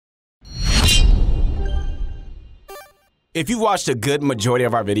If you've watched a good majority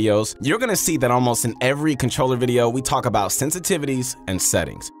of our videos, you're gonna see that almost in every controller video, we talk about sensitivities and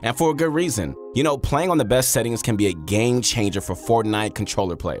settings. And for a good reason. You know, playing on the best settings can be a game changer for Fortnite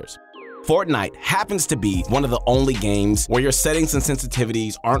controller players. Fortnite happens to be one of the only games where your settings and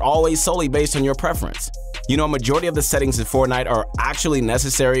sensitivities aren't always solely based on your preference. You know, a majority of the settings in Fortnite are actually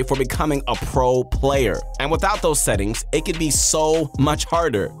necessary for becoming a pro player. And without those settings, it could be so much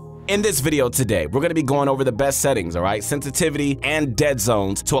harder. In this video today, we're gonna be going over the best settings, all right? Sensitivity and dead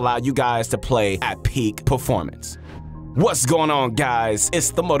zones to allow you guys to play at peak performance. What's going on, guys?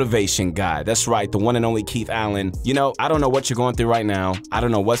 It's the Motivation Guy. That's right, the one and only Keith Allen. You know, I don't know what you're going through right now. I don't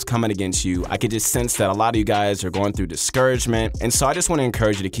know what's coming against you. I could just sense that a lot of you guys are going through discouragement. And so I just want to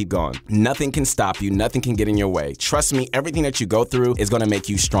encourage you to keep going. Nothing can stop you. Nothing can get in your way. Trust me, everything that you go through is going to make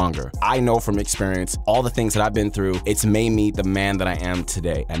you stronger. I know from experience, all the things that I've been through, it's made me the man that I am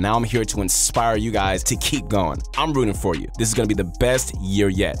today. And now I'm here to inspire you guys to keep going. I'm rooting for you. This is going to be the best year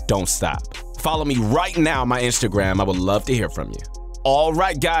yet. Don't stop. Follow me right now on my Instagram. I would love to hear from you. All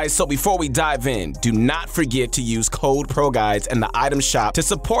right, guys, so before we dive in, do not forget to use code ProGuides in the item shop to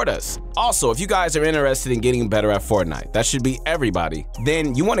support us. Also, if you guys are interested in getting better at Fortnite, that should be everybody,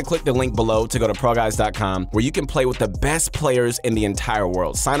 then you want to click the link below to go to ProGuides.com where you can play with the best players in the entire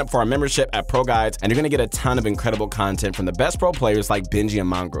world. Sign up for our membership at ProGuides and you're going to get a ton of incredible content from the best pro players like Benji and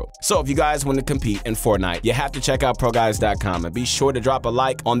Mongrel. So if you guys want to compete in Fortnite, you have to check out ProGuides.com and be sure to drop a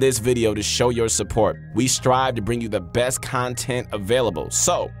like on this video to show your support. We strive to bring you the best content available.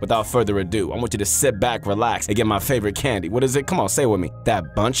 So, without further ado, I want you to sit back, relax, and get my favorite candy. What is it? Come on, say it with me.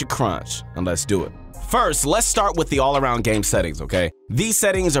 That bunch of crunch. And let's do it. First, let's start with the all-around game settings, okay? These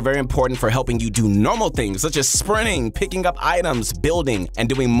settings are very important for helping you do normal things such as sprinting, picking up items, building, and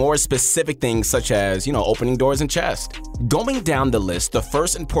doing more specific things such as, you know, opening doors and chests. Going down the list, the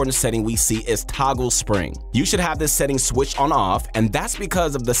first important setting we see is toggle spring. You should have this setting switched on off, and that's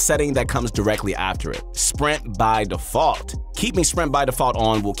because of the setting that comes directly after it, sprint by default. Keeping sprint by default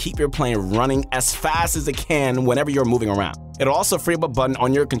on will keep your plane running as fast as it can whenever you're moving around. It'll also free up a button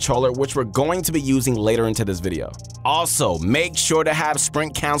on your controller, which we're going to be using later into this video. Also, make sure to have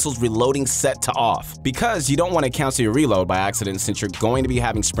sprint cancels reloading set to off, because you don't want to cancel your reload by accident since you're going to be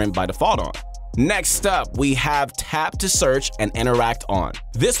having sprint by default on. Next up, we have tap to search and interact on.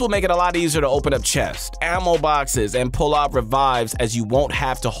 This will make it a lot easier to open up chests, ammo boxes, and pull out revives as you won't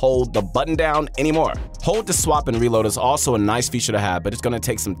have to hold the button down anymore. Hold to swap and reload is also a nice feature to have, but it's going to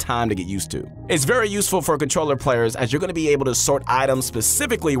take some time to get used to. It's very useful for controller players as you're going to be able to sort items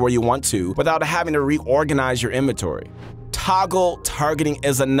specifically where you want to without having to reorganize your inventory. Toggle targeting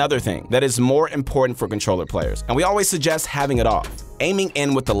is another thing that is more important for controller players, and we always suggest having it off. Aiming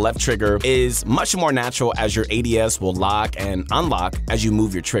in with the left trigger is much more natural as your ADS will lock and unlock as you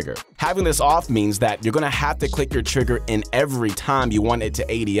move your trigger. Having this off means that you're going to have to click your trigger in every time you want it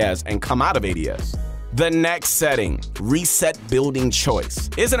to ADS and come out of ADS. The next setting, reset building choice,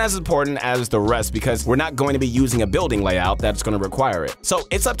 isn't as important as the rest because we're not going to be using a building layout that's going to require it. So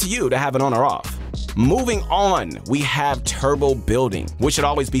it's up to you to have it on or off. Moving on, we have turbo building, which should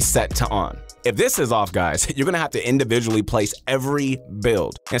always be set to on. If this is off, guys, you're gonna have to individually place every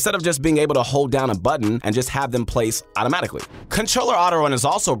build instead of just being able to hold down a button and just have them place automatically. Controller auto run is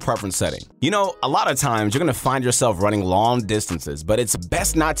also a preference setting. You know, a lot of times you're gonna find yourself running long distances, but it's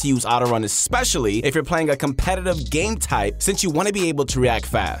best not to use auto run, especially if you're playing a competitive game type, since you want to be able to react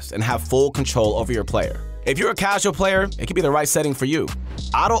fast and have full control over your player. If you're a casual player, it could be the right setting for you.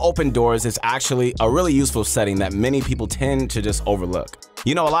 Auto open doors is actually a really useful setting that many people tend to just overlook.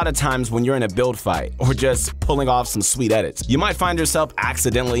 You know, a lot of times when you're in a build fight or just pulling off some sweet edits, you might find yourself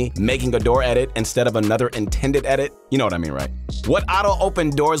accidentally making a door edit instead of another intended edit. You know what I mean, right? What auto open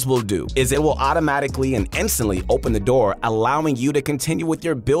doors will do is it will automatically and instantly open the door, allowing you to continue with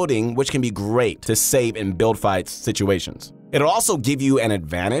your building, which can be great to save in build fights situations. It'll also give you an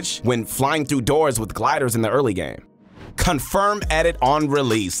advantage when flying through doors with gliders in the early game. Confirm edit on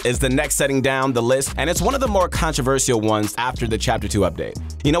release is the next setting down the list, and it's one of the more controversial ones after the Chapter 2 update.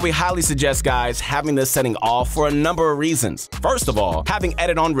 You know, we highly suggest guys having this setting off for a number of reasons. First of all, having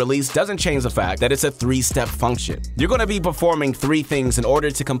edit on release doesn't change the fact that it's a 3-step function. You're going to be performing 3 things in order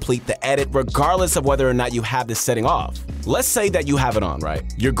to complete the edit regardless of whether or not you have this setting off. Let's say that you have it on, right?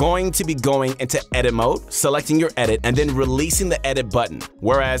 You're going to be going into edit mode, selecting your edit, and then releasing the edit button.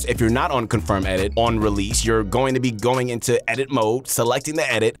 Whereas if you're not on confirm edit on release, you're going to be going into edit mode, selecting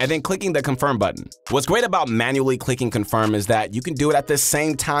the edit, and then clicking the confirm button. What's great about manually clicking confirm is that you can do it at the same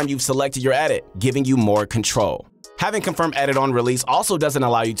same time you've selected your edit, giving you more control. Having confirm edit on release also doesn't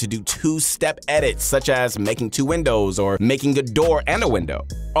allow you to do two-step edits, such as making two windows or making a door and a window.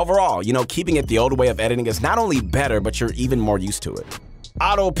 Overall, keeping it the old way of editing is not only better, but you're even more used to it.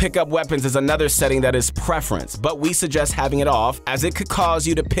 Auto pickup weapons is another setting that is preference, but we suggest having it off as it could cause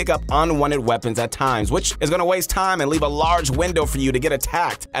you to pick up unwanted weapons at times, which is going to waste time and leave a large window for you to get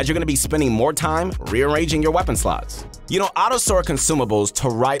attacked, as you're going to be spending more time rearranging your weapon slots. Auto store consumables to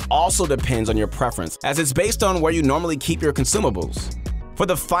right also depends on your preference, as it's based on where you normally keep your consumables. For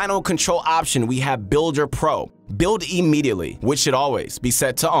the final control option, we have Builder Pro. Build immediately, which should always be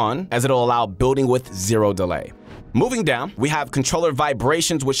set to on, as it'll allow building with zero delay. Moving down, we have controller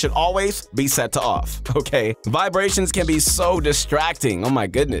vibrations, which should always be set to off. Okay, vibrations can be so distracting, oh my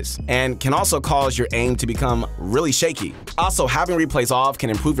goodness, and can also cause your aim to become really shaky. Also, having replays off can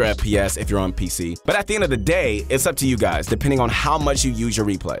improve your FPS if you're on PC, but at the end of the day, it's up to you guys, depending on how much you use your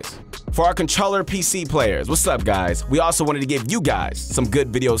replays. For our controller PC players, what's up guys? We also wanted to give you guys some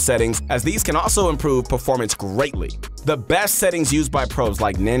good video settings, as these can also improve performance greatly. The best settings used by pros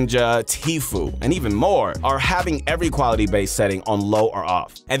like Ninja, Tfue, and even more are having every quality-based setting on low or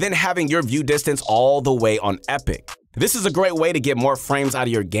off, and then having your view distance all the way on epic. This is a great way to get more frames out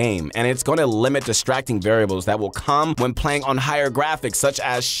of your game, and it's going to limit distracting variables that will come when playing on higher graphics such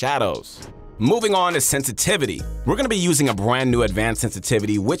as shadows. Moving on to sensitivity, we're going to be using a brand new advanced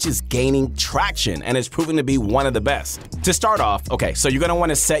sensitivity which is gaining traction and is proving to be one of the best. To start off, okay, so you're going to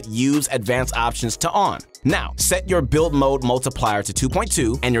want to set Use Advanced Options to on. Now, set your build mode multiplier to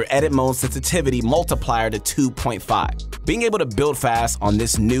 2.2 and your edit mode sensitivity multiplier to 2.5. Being able to build fast on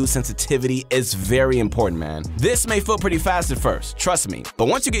this new sensitivity is very important, man. This may feel pretty fast at first, trust me, but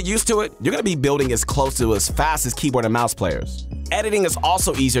once you get used to it, you're going to be building as close to as fast as keyboard and mouse players. Editing is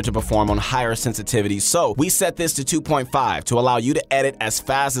also easier to perform on higher sensitivity, so we set this to 2.5 to allow you to edit as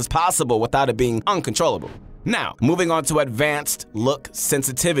fast as possible without it being uncontrollable. Now, moving on to advanced look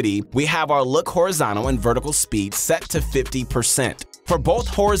sensitivity, we have our look horizontal and vertical speed set to 50%. For both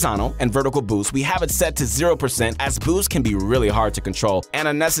horizontal and vertical boosts, we have it set to 0%, as boosts can be really hard to control and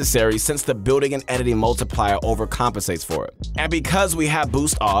unnecessary since the building and editing multiplier overcompensates for it. And because we have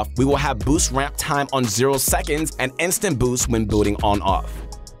boost off, we will have boost ramp time on 0 seconds and instant boost when building on off.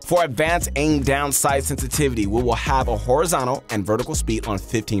 For advanced aim down sight sensitivity, we will have a horizontal and vertical speed on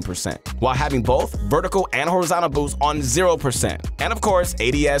 15%, while having both vertical and horizontal boosts on 0%. And of course,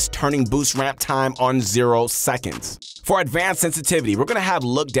 ADS turning boost ramp time on 0 seconds. For advanced sensitivity, we're going to have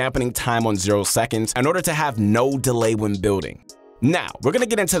look dampening time on 0 seconds in order to have no delay when building. Now, we're going to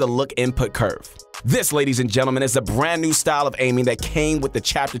get into the look input curve. This, ladies and gentlemen, is a brand new style of aiming that came with the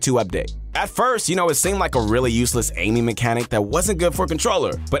Chapter 2 update. At first, it seemed like a really useless aiming mechanic that wasn't good for a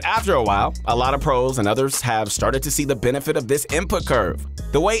controller, but after a while, a lot of pros and others have started to see the benefit of this input curve.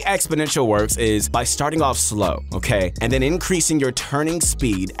 The way exponential works is by starting off slow, okay, and then increasing your turning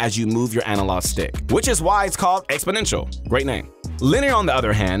speed as you move your analog stick, which is why it's called exponential. Great name. Linear, on the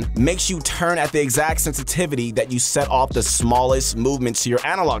other hand, makes you turn at the exact sensitivity that you set off the smallest movements to your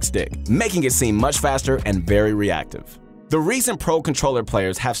analog stick, making it seem much faster and very reactive. The reason pro controller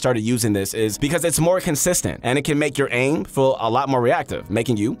players have started using this is because it's more consistent and it can make your aim feel a lot more reactive,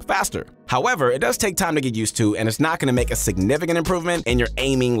 making you faster. However, it does take time to get used to, and it's not going to make a significant improvement in your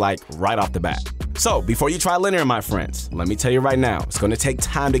aiming right off the bat. So before you try linear, my friends, let me tell you right now, it's going to take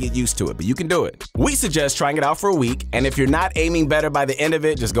time to get used to it, but you can do it. We suggest trying it out for a week, and if you're not aiming better by the end of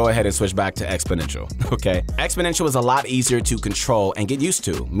it, just go ahead and switch back to exponential, okay? Exponential is a lot easier to control and get used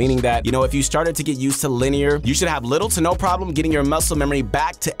to, meaning that, if you started to get used to linear, you should have little to no problem getting your muscle memory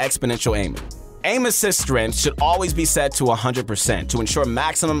back to exponential aiming. Aim assist strength should always be set to 100% to ensure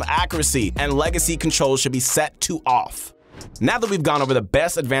maximum accuracy, and legacy controls should be set to off. Now that we've gone over the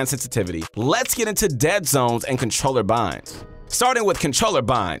best advanced sensitivity, let's get into dead zones and controller binds. Starting with controller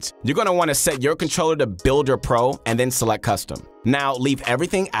binds, you're going to want to set your controller to Builder Pro and then select Custom. Now leave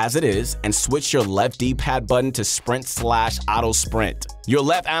everything as it is and switch your left D-pad button to Sprint/Auto Sprint. Your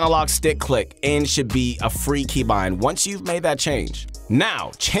left analog stick click in should be a free keybind once you've made that change.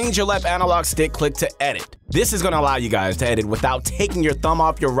 Now, change your left analog stick click to Edit. This is going to allow you guys to edit without taking your thumb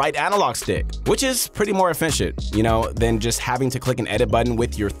off your right analog stick, which is pretty more efficient, than just having to click an edit button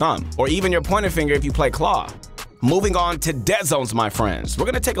with your thumb, or even your pointer finger if you play claw. Moving on to dead zones, my friends. We're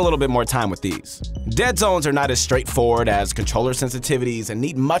going to take a little bit more time with these. Dead zones are not as straightforward as controller sensitivities and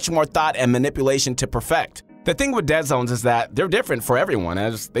need much more thought and manipulation to perfect. The thing with dead zones is that they're different for everyone,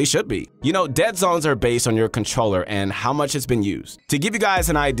 as they should be. You know, dead zones are based on your controller and how much it's been used. To give you guys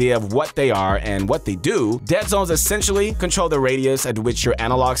an idea of what they are and what they do, dead zones essentially control the radius at which your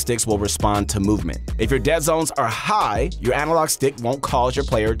analog sticks will respond to movement. If your dead zones are high, your analog stick won't cause your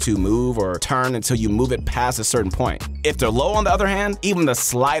player to move or turn until you move it past a certain point. If they're low, on the other hand, even the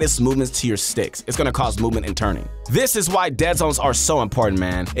slightest movements to your sticks is going to cause movement and turning. This is why dead zones are so important,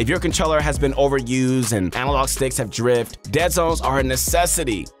 man. If your controller has been overused and analog sticks have drift, dead zones are a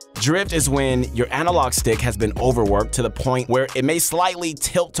necessity. Drift is when your analog stick has been overworked to the point where it may slightly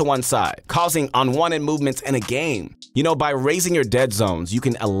tilt to one side, causing unwanted movements in a game. You know, by raising your dead zones, you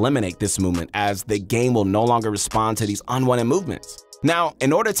can eliminate this movement as the game will no longer respond to these unwanted movements. Now,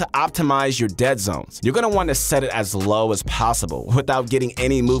 in order to optimize your dead zones, you're going to want to set it as low as possible without getting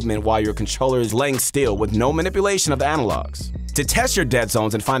any movement while your controller is laying still with no manipulation of the analogs. To test your dead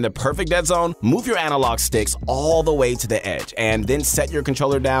zones and find the perfect dead zone, move your analog sticks all the way to the edge and then set your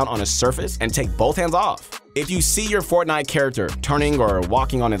controller down on a surface and take both hands off. If you see your Fortnite character turning or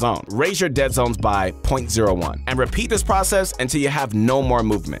walking on his own, raise your dead zones by 0.01 and repeat this process until you have no more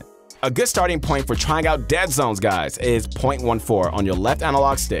movement. A good starting point for trying out dead zones, guys, is 0.14 on your left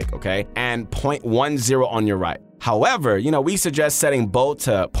analog stick, okay, and 0.10 on your right. However, you know, we suggest setting both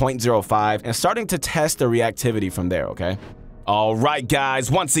to 0.05 and starting to test the reactivity from there, okay? All right,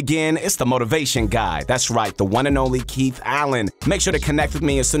 guys, once again, it's the Motivation Guy. That's right, the one and only Keith Allen. Make sure to connect with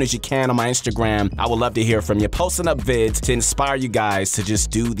me as soon as you can on my Instagram. I would love to hear from you, posting up vids to inspire you guys to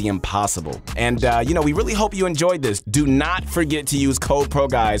just do the impossible. And, you know, we really hope you enjoyed this. Do not forget to use code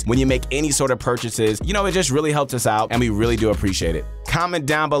ProGuides when you make any sort of purchases. You know, it just really helps us out, and we really do appreciate it. Comment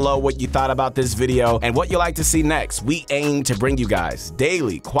down below what you thought about this video and what you'd like to see next. We aim to bring you guys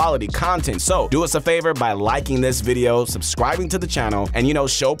daily quality content. So do us a favor by liking this video, subscribing to the channel, and, you know,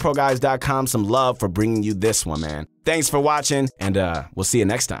 show ProGuides.com some love for bringing you this one, man. Thanks for watching, and we'll see you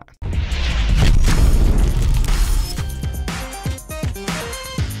next time.